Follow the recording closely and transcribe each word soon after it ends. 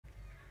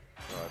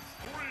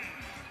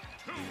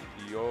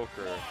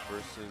Joker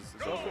versus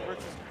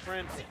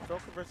Chrin.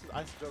 Joker versus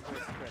Ice Joker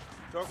versus Chrin.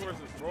 Joker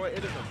versus Roy.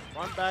 It is a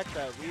run back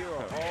that we are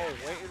all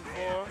waiting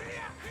for.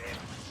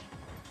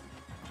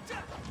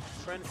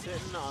 Chrin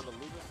sitting on the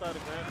loser side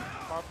of Grant,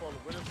 Karflo on the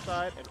winner's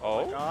side, and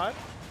oh my god.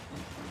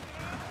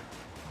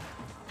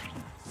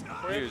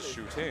 He is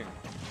shooting.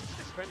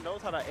 Chrin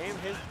knows how to aim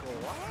his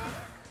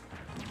glove.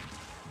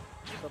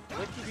 The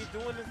Blicky be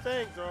doing his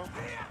thing, bro.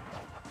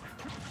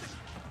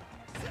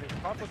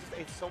 Karflo just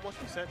ate so much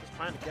percent just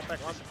trying to get back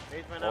onto the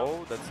stage right now.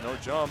 Oh, that's no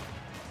jump.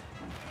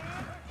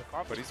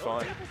 But he's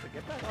fine. Able to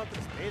get back onto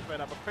the stage right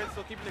now, but Chrin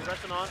still keeping the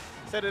aggression on.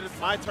 Said it is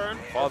my turn.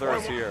 Father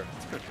is here.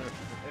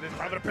 It is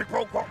time for the big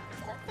bro. Karflo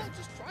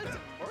just trying to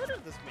murder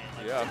this man.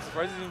 Like, yeah, I'm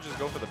surprised he didn't just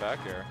go for the back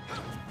air.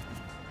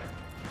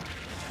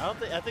 I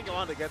think he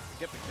wanted to get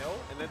the kill,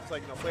 and then just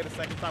like play the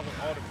second time with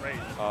all the praise.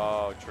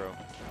 Oh, true.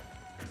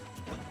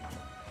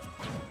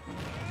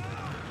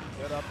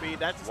 Good up B.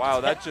 That's wow,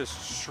 that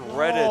just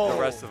shredded the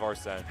rest of our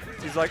set.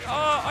 He's like,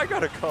 I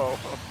gotta go.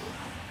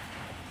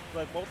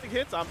 Like multi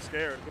hits, I'm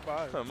scared.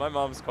 Goodbye. My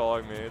mom's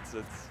calling me.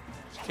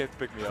 She can't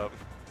pick me up.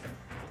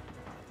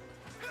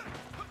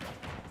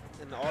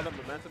 And all the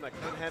momentum that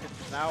Chrin had is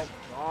now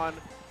gone.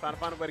 Trying to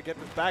find a way to get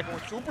this back.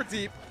 Going super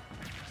deep.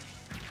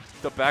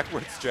 The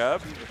backwards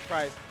jab. Jesus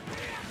Christ.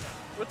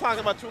 We're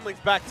talking about Toon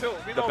Link's back too.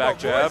 We the know back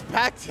jab.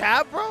 Back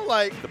jab, bro.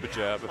 Like the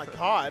jab. Oh my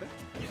god.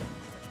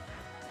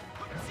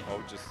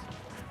 Oh, just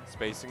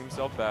spacing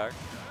himself back.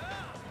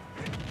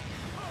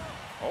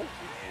 Oh,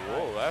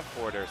 whoa, that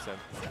forward air sent.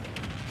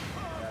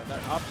 Yeah,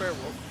 that up air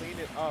will clean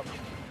it up.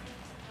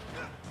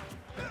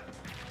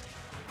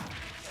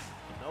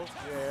 No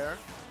air.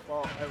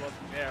 Well, it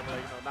wasn't air,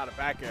 but not a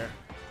back air.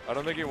 I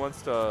don't think he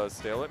wants to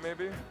stale it,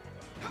 maybe?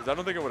 Because I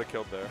don't think it would have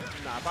killed there.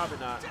 Nah, probably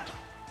not.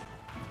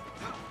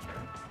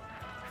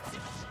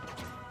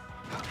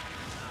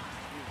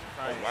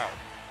 Oh, wow.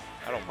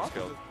 That almost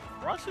killed.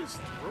 Rushes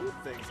through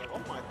things. Like,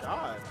 oh my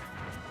god.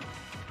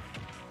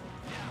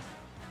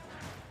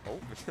 Oh,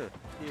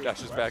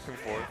 that's just back and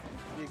forth.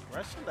 The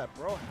aggression that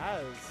bro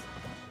has.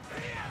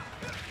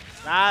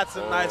 That's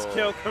a nice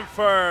kill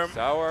confirmed.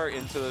 Sour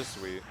into the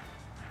sweet.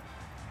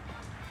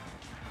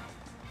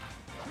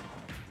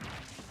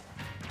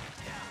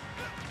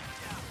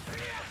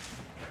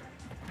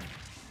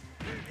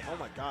 Oh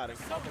my god,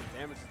 incredible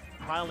damage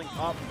piling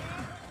up.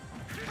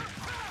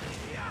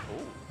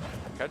 Oh,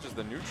 catches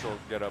the neutral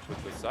get up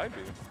with the side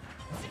B.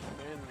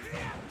 And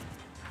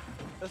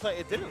it's like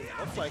it didn't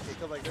look like it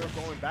because they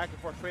were going back and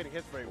forth trading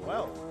hits very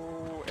well.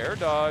 Oh, air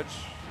dodge.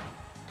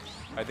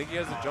 I think he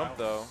has a jump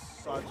though.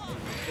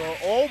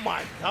 Oh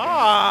my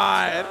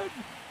god!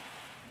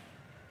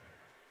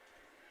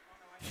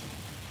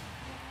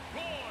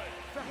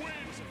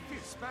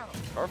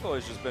 Karflo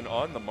has just been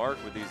on the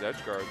mark with these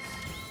edge guards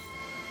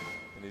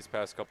in these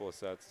past couple of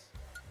sets.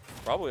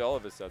 Probably all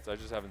of his sets. I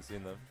just haven't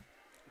seen them.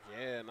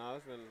 Yeah, no,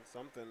 it's been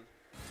something.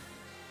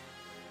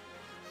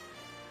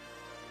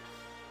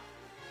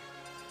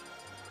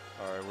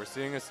 All right, we're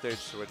seeing a stage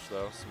switch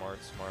though. Smart,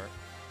 smart.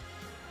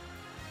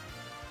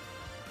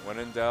 When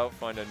in doubt,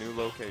 find a new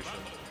location.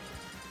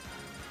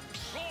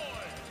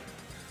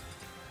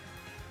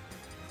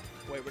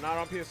 Wait, we're not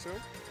on PS2?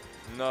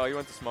 No, he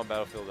went to Small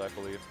Battlefield, I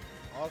believe.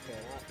 Okay,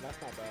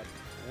 that's not bad.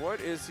 What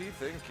is he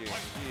thinking?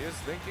 He is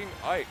thinking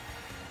Ike.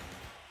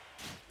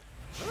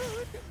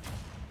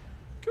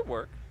 Could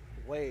work.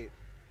 Wait,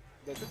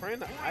 the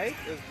Chrin Ike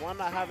is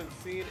one I haven't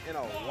seen in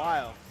a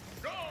while.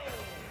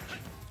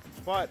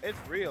 But it's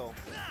real.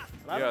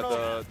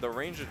 Yeah, the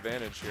range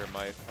advantage here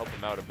might help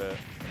him out a bit.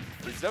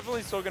 He's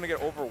definitely still going to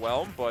get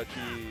overwhelmed, but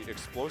the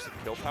explosive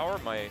kill power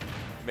might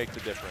make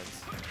the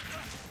difference.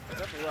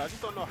 Definitely, I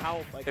just don't know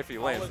how. Like, if he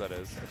lands, that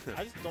is.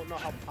 I just don't know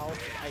how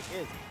powerful Ike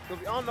is.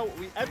 Because we all know,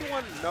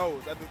 everyone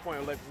knows at this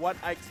point, like what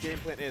Ike's game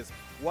plan is,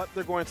 what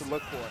they're going to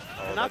look for.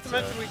 Oh, and not to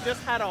mention, we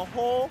just had a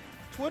whole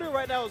Twitter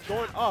right now is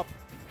going up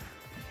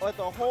with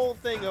the whole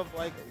thing of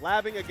like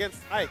labbing against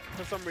Ike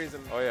for some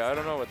reason. Oh yeah, I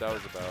don't know what that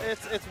was about.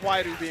 It's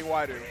Waidu being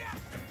Waidu.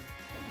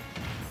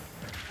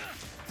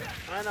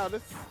 I know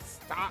this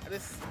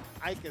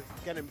Ike is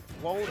getting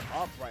blown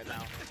up right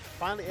now.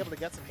 Finally able to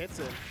get some hits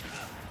in.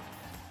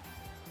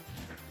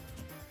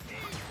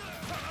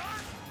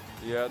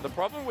 Yeah, the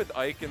problem with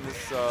Ike in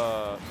this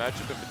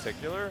matchup in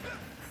particular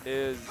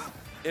is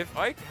if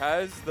Ike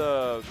has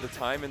the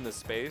time and the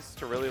space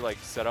to really like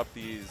set up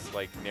these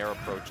like nair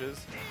approaches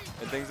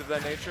and things of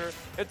that nature,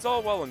 it's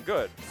all well and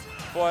good.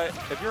 But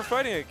if you're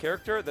fighting a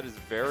character that is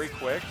very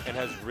quick and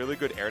has really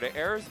good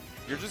air-to-airs,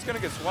 you're just going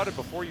to get swatted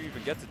before you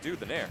even get to do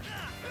the nair.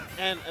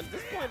 And at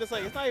this point, it's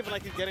like it's not even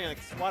like he's getting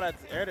like swatted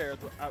at air-to-air.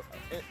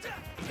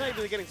 He's not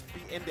even getting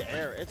speed in the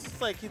air. It's just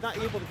like he's not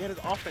able to get his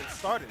offense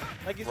started.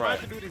 Like he's trying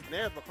to do these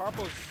nairs, but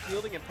Karflo is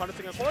shielding and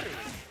punishing accordingly.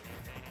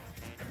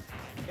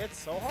 It's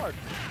so hard.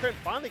 Chrin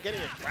finally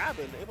getting a grab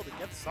and able to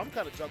get some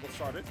kind of juggle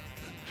started.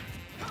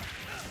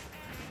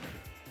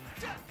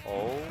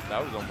 Oh,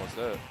 that was almost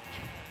it.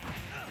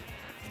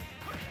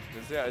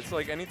 Yeah, it's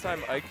like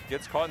anytime Ike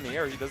gets caught in the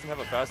air, he doesn't have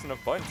a fast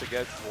enough button to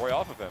get Roy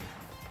off of him.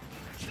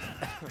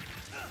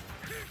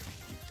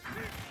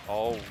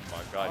 Oh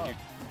my god, he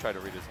tried to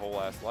read his whole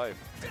ass life.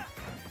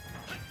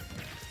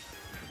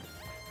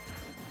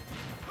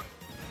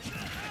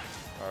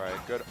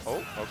 Alright, good.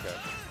 Oh, okay.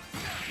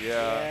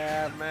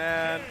 Yeah. Yeah,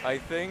 man. I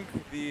think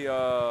the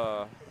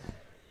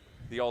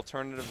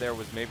alternative there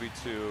was maybe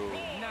to,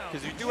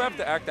 because you do have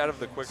to act out of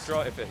the quick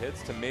draw if it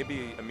hits to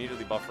maybe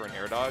immediately buffer an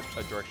air dodge,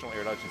 a directional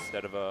air dodge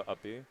instead of a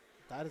up B.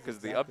 Because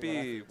the up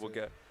B will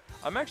get.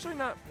 I'm actually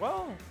not,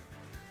 well,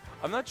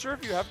 I'm not sure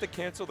if you have to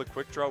cancel the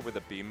quick draw with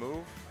a B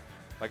move.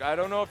 Like, I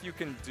don't know if you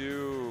can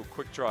do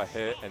quick draw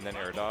hit and then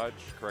air dodge.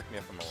 Correct me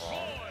if I'm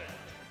wrong.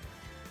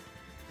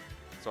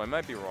 So I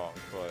might be wrong,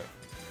 but.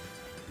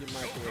 You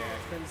might be, yeah.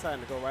 Chrin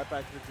deciding to go right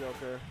back to the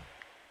Joker.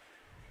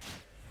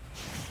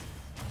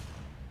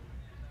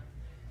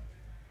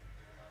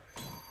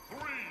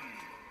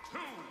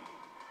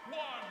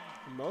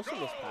 Most of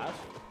this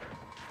passion.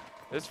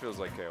 This feels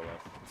like KOF.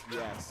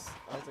 Yes.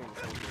 I was thinking the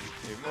same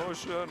thing.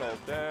 Emotional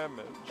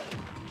damage.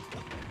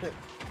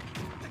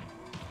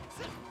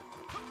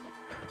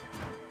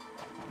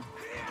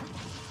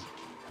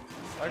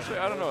 Actually,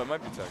 I don't know. It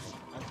might be Tekken.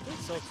 I think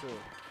so too.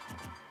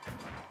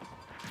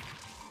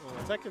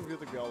 Tekken view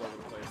could be all over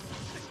the place.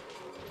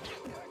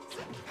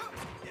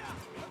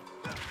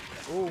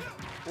 Ooh.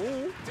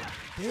 Ooh.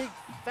 Big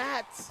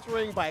fat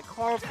string by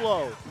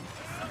Karflo.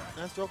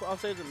 That's Joker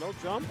offstage with no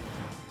jump.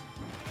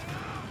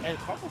 And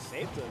Karflo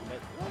saved him,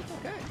 but no, it's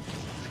okay.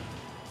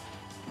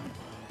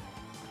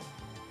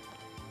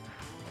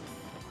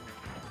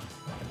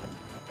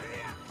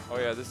 Oh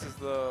yeah, this is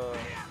the.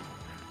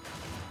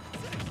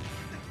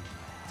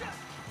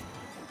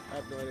 I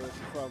have no idea where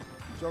she's from.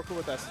 Joker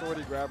with that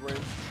swordy grab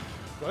range.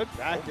 Good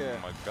back air.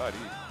 Oh my god,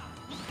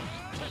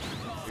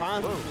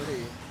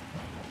 Finally.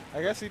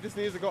 I guess he just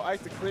needs to go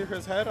ice to clear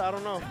his head. I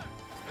don't know.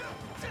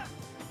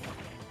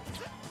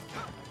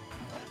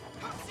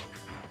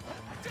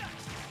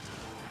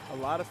 A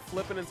lot of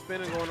flipping and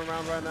spinning going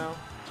around right now.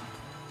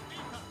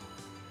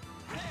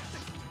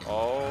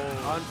 Oh.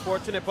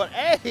 Unfortunate, but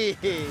hey,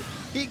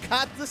 he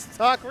got the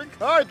stock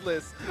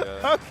regardless.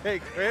 Yeah. Okay,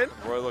 Chrin.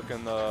 Roy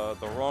looking the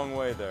wrong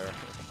way there.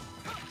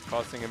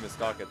 Costing him his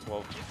stock at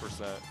 12%.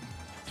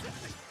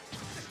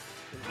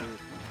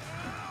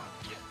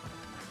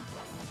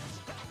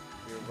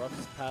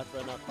 Roughest path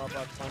right now.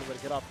 Karflo trying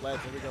to get off ledge.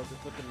 Here we go.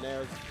 Just with the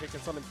nails. Picking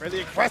something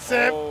pretty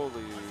aggressive. Holy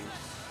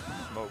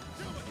smokes.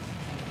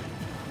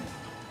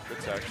 Good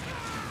tech.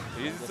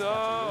 He's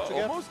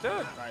almost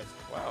dead. Nice.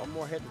 Wow. One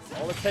more hit.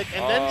 That's all it takes.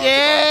 And then,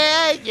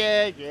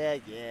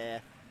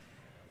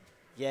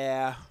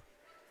 yeah.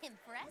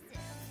 Impressive.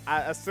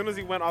 As soon as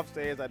he went off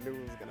stage, I knew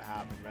it was going to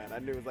happen, man. I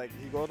knew it was like,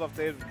 he goes off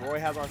stage, Roy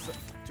has our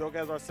Joke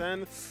has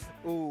Arsene.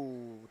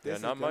 Ooh. Yeah,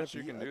 not much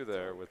you can do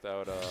there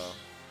without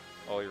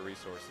all your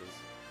resources.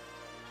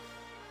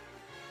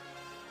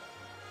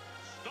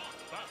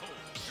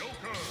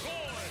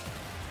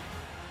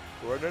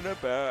 Running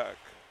it back.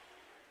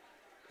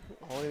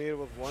 All he needed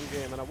was one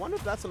game, and I wonder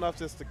if that's enough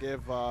just to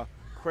give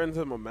Chrin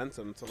the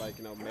momentum to, like,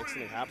 you know, make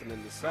something happen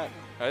in the set.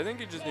 I think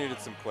he just needed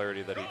some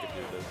clarity that he could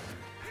do this.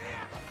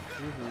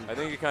 I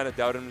think he kind of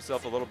doubted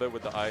himself a little bit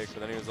with the Ike, but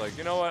then he was like,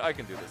 you know what, I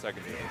can do this, I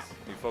can do this.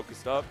 He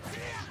focused up,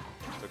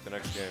 took the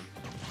next game.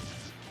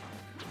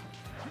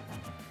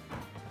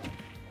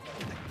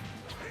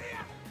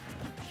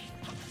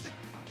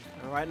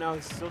 And right now,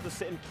 he's still just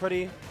sitting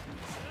pretty.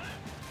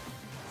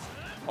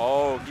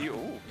 Oh, he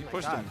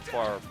pushed him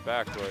far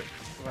back, but.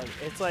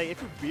 It's like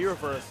if you B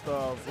reversed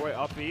Roy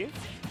up B.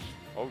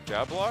 Oh,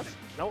 jab block?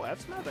 No,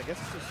 F smash. I guess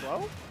it's too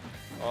slow.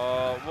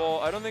 Well,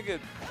 I don't think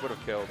it would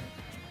have killed.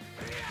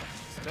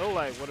 Still,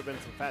 like, would have been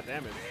some fat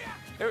damage.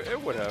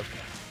 It would have.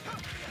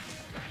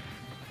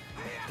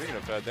 Speaking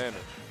of fat damage.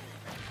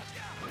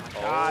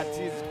 God,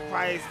 Jesus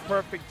Christ.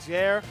 Perfect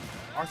Jair.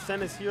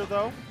 Arsene is here,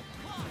 though.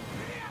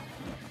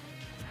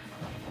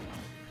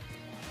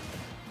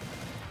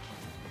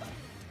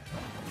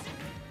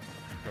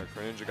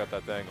 Ninja got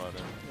that thing on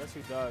him. Yes,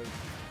 he does.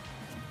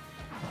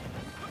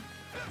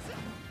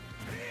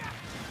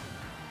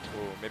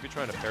 Ooh, maybe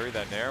trying to parry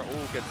that nair.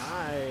 Ooh, gets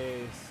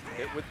nice.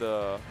 Hit with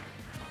the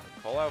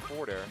call out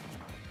forward air.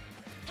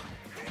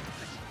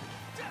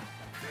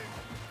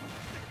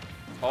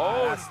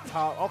 Oh, that's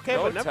tough. Okay,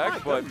 no but never tech,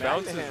 mind. but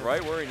bounces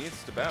right where he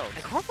needs to bounce.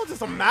 And Karflo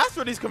just a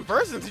master of these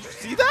conversions. Did you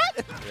see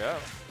that? Yeah.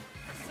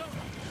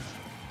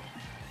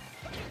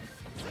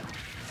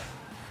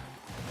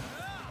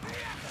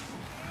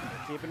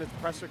 Keeping his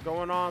pressure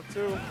going on,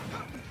 too.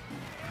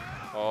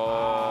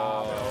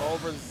 Oh. They're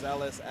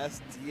overzealous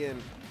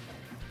SDing.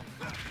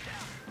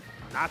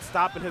 Not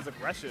stopping his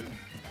aggression.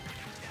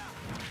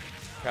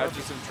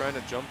 Catches him trying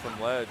to jump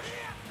from ledge.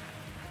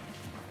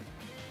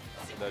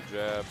 That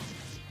jab.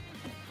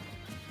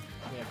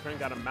 Yeah, Chrin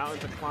got a mountain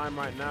to climb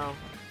right now.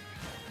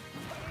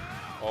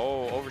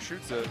 Oh,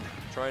 overshoots it.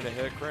 Trying to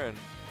hit Chrin.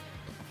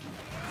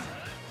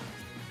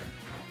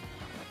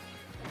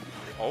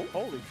 Oh.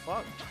 Holy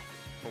fuck.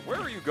 Well,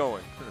 where are you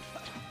going?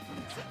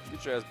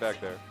 Get your ass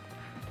back there.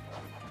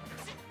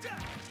 Yeah,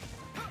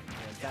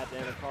 that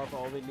damage, Karflo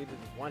only needed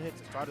one hit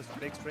to start his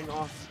big string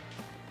off.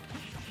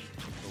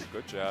 Oh,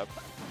 good jab.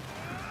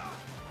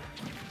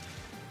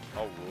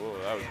 Oh, whoa,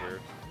 that was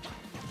weird.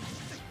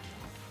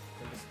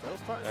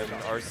 And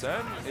And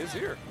Arsene is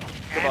here.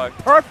 and Goodbye.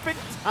 perfect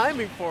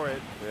timing for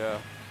it. Yeah.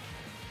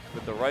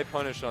 With the right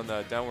punish on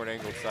the downward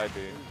angled side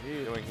B,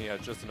 Indeed. knowing he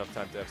had just enough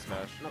time to F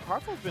smash. Now,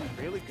 Karflo's been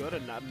really good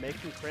at not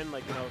making Chrin,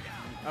 like, you know,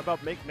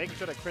 about making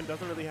sure that Chrin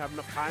doesn't really have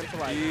enough time to,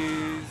 like,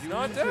 He's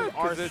not use dead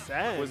because it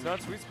Arsene. was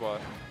not sweet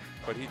spot.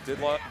 But he did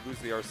lose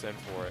the Arsene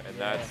for it, and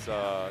Yeah.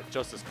 that's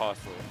just as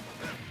costly.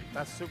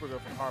 That's super good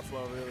for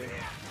Karflo, really.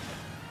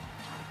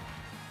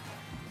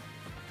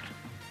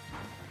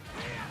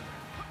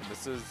 And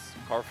this is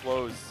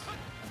Karflo's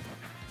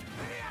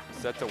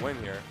set to win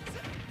here.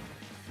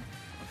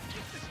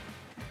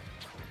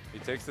 He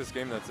takes this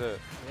game, that's it.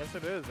 Yes,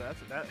 it is.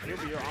 He'll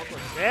be your Encore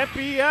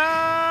champion.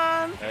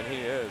 And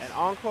he is. And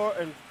Encore.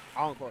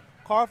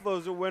 Karflo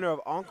is the winner of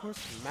Encore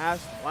Smash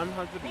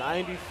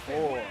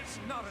 194.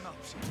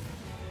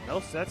 No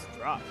sets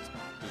dropped.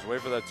 Just wait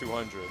for that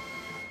 200.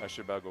 That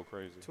shit about to go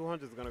crazy.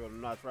 200 is gonna go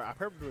nuts, right? I've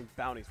heard we're doing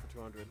bounties for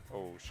 200.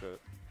 Oh,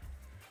 shit.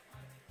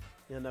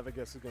 You'll never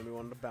guess who's gonna be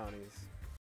one of the bounties.